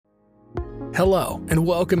Hello, and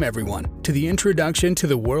welcome everyone to the Introduction to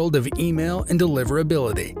the World of Email and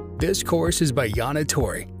Deliverability. This course is by Yana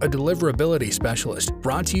Tori, a deliverability specialist,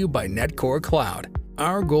 brought to you by NetCore Cloud.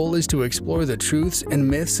 Our goal is to explore the truths and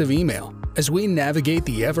myths of email as we navigate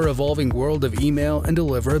the ever-evolving world of email and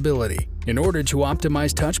deliverability in order to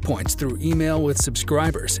optimize touchpoints through email with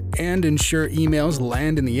subscribers and ensure emails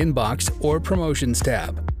land in the inbox or promotions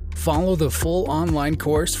tab. Follow the full online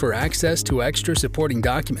course for access to extra supporting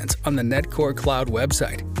documents on the NetCore Cloud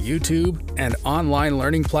website, YouTube, and online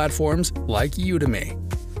learning platforms like Udemy.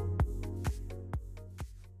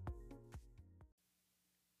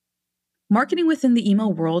 Marketing within the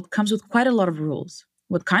email world comes with quite a lot of rules.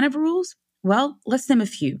 What kind of rules? Well, let's name a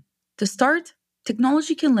few. To start,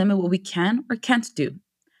 technology can limit what we can or can't do.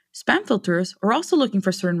 Spam filters are also looking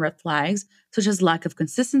for certain red flags, such as lack of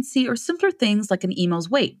consistency or simpler things like an email's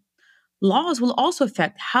weight. Laws will also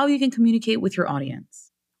affect how you can communicate with your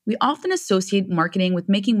audience. We often associate marketing with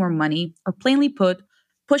making more money, or plainly put,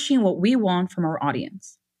 pushing what we want from our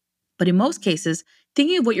audience. But in most cases,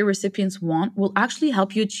 thinking of what your recipients want will actually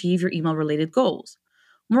help you achieve your email-related goals.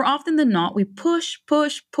 More often than not, we push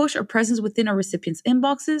our presence within our recipients'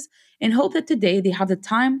 inboxes and hope that today they have the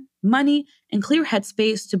time, money, and clear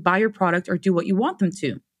headspace to buy your product or do what you want them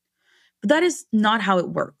to. But that is not how it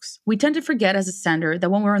works. We tend to forget as a sender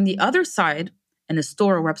that when we're on the other side and a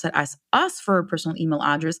store or website asks us for a personal email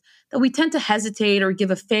address, that we tend to hesitate or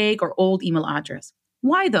give a fake or old email address.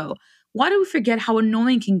 Why though? Why do we forget how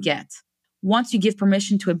annoying it can get once you give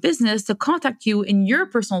permission to a business to contact you in your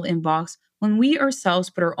personal inbox when we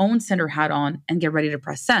ourselves put our own sender hat on and get ready to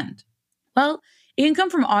press send? Well, it can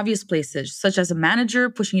come from obvious places, such as a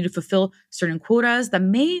manager pushing you to fulfill certain quotas that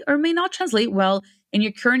may or may not translate well in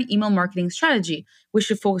your current email marketing strategy, which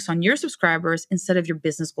should focus on your subscribers instead of your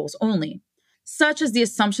business goals only. Such as the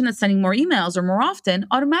assumption that sending more emails or more often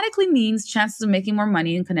automatically means chances of making more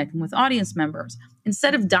money and connecting with audience members,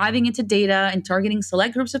 instead of diving into data and targeting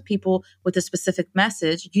select groups of people with a specific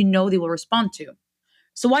message you know they will respond to.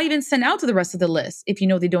 So why even send out to the rest of the list if you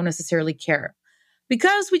know they don't necessarily care?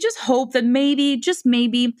 Because we just hope that maybe, just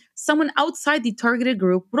maybe, someone outside the targeted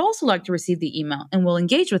group would also like to receive the email and will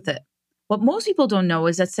engage with it. What most people don't know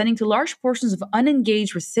is that sending to large portions of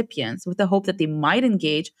unengaged recipients with the hope that they might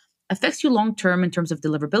engage affects you long-term in terms of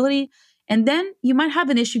deliverability, and then you might have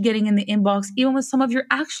an issue getting in the inbox even with some of your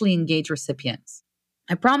actually engaged recipients.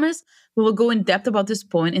 I promise we will go in depth about this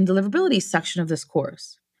point in the deliverability section of this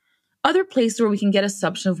course. Other places where we can get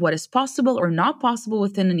assumption of what is possible or not possible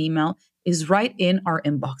within an email is right in our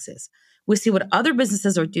inboxes. We see what other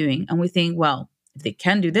businesses are doing and we think, well, if they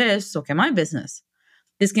can do this, so can my business.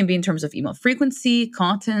 This can be in terms of email frequency,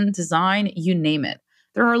 content, design, you name it.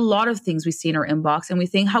 There are a lot of things we see in our inbox and we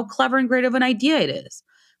think how clever and great of an idea it is.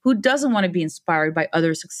 Who doesn't want to be inspired by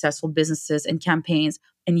other successful businesses and campaigns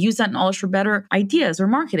and use that knowledge for better ideas or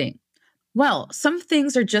marketing? Well, some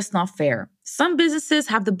things are just not fair. Some businesses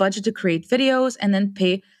have the budget to create videos and then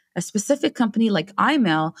pay a specific company like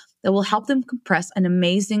iMail that will help them compress an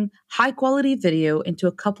amazing, high-quality video into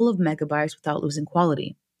a couple of megabytes without losing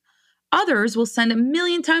quality. Others will send 1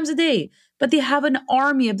 million times a day, but they have an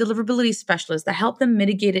army of deliverability specialists that help them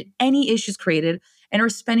mitigate any issues created and are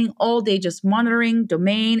spending all day just monitoring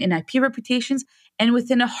domain and IP reputations, and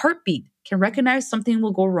within a heartbeat can recognize something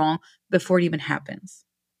will go wrong before it even happens.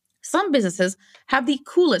 Some businesses have the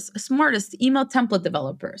coolest, smartest email template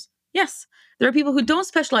developers. Yes, there are people who don't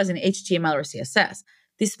specialize in HTML or CSS.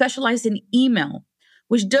 They specialize in email,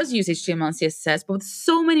 which does use HTML and CSS, but with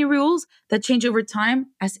so many rules that change over time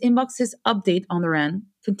as inboxes update on their end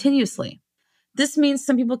continuously. This means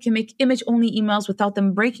some people can make image-only emails without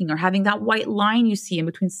them breaking or having that white line you see in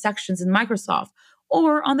between sections in Microsoft.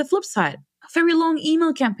 Or on the flip side, a very long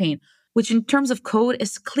email campaign, which in terms of code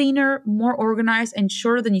is cleaner, more organized, and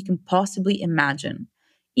shorter than you can possibly imagine.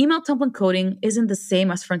 Email template coding isn't the same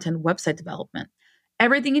as front-end website development.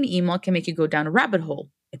 Everything in email can make you go down a rabbit hole,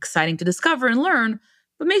 exciting to discover and learn,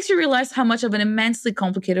 but makes you realize how much of an immensely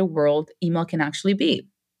complicated world email can actually be.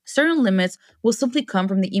 Certain limits will simply come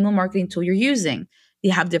from the email marketing tool you're using. They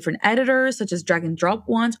have different editors, such as drag and drop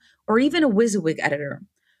ones, or even a WYSIWYG editor.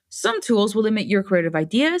 Some tools will limit your creative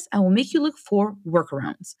ideas and will make you look for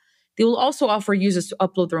workarounds. They will also offer users to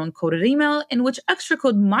upload their own coded email, in which extra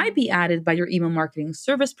code might be added by your email marketing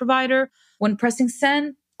service provider when pressing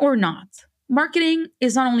send or not. Marketing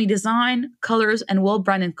is not only design, colors, and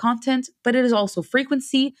well-branded content, but it is also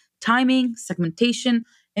frequency, timing, segmentation,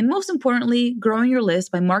 and most importantly, growing your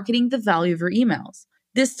list by marketing the value of your emails.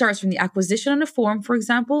 This starts from the acquisition on a form, for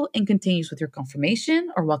example, and continues with your confirmation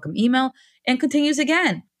or welcome email, and continues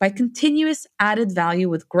again by continuous added value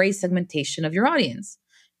with great segmentation of your audience.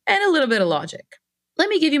 and a little bit of logic. Let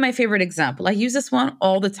me give you my favorite example. I use this one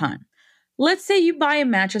all the time. Let's say you buy a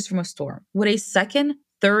mattress from a store. Would a second,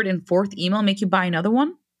 third, and fourth email make you buy another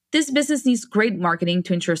one? This business needs great marketing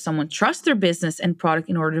to ensure someone trusts their business and product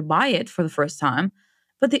in order to buy it for the first time,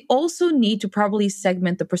 but they also need to properly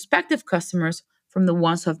segment the prospective customers from the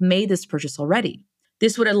ones who have made this purchase already.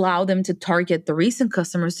 This would allow them to target the recent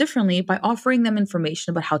customers differently by offering them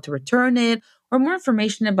information about how to return it or more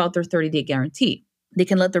information about their 30-day guarantee. They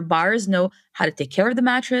can let their buyers know how to take care of the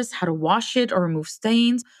mattress, how to wash it or remove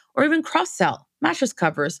stains, or even cross-sell mattress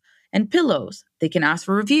covers and pillows. They can ask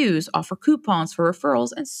for reviews, offer coupons for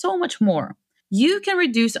referrals, and so much more. You can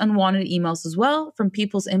reduce unwanted emails as well from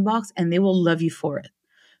people's inbox, and they will love you for it.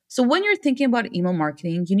 So when you're thinking about email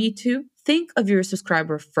marketing, you need to think of your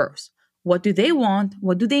subscriber first. What do they want?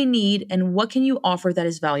 What do they need? And what can you offer that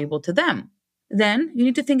is valuable to them? Then you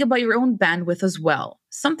need to think about your own bandwidth as well.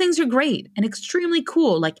 Some things are great and extremely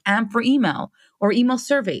cool, like AMP for email or email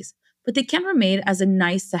surveys, but they can remain as a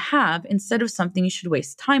nice to have instead of something you should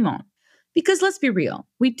waste time on. Because let's be real,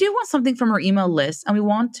 we do want something from our email list and we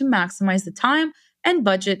want to maximize the time and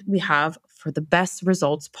budget we have for the best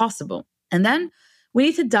results possible. And then we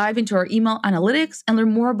need to dive into our email analytics and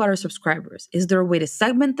learn more about our subscribers. Is there a way to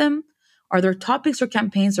segment them? Are there topics or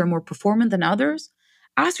campaigns that are more performant than others?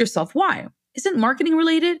 Ask yourself why. Is it marketing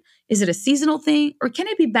related? Is it a seasonal thing? Or can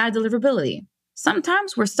it be bad deliverability?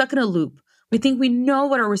 Sometimes we're stuck in a loop. We think we know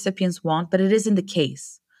what our recipients want, but it isn't the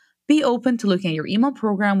case. Be open to looking at your email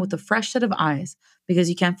program with a fresh set of eyes, because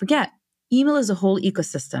you can't forget, email is a whole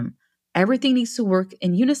ecosystem. Everything needs to work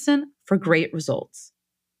in unison for great results.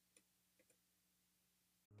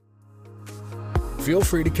 Feel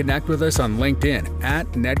free to connect with us on LinkedIn at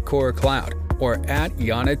Netcore Cloud or at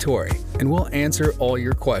Yana Tori, and we'll answer all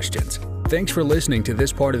your questions. Thanks for listening to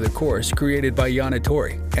this part of the course created by Yana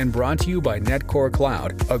Tori and brought to you by Netcore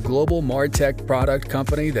Cloud, a global MarTech product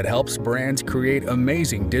company that helps brands create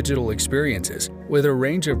amazing digital experiences with a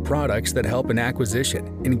range of products that help in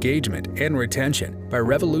acquisition, engagement, and retention by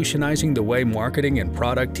revolutionizing the way marketing and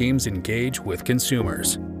product teams engage with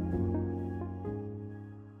consumers.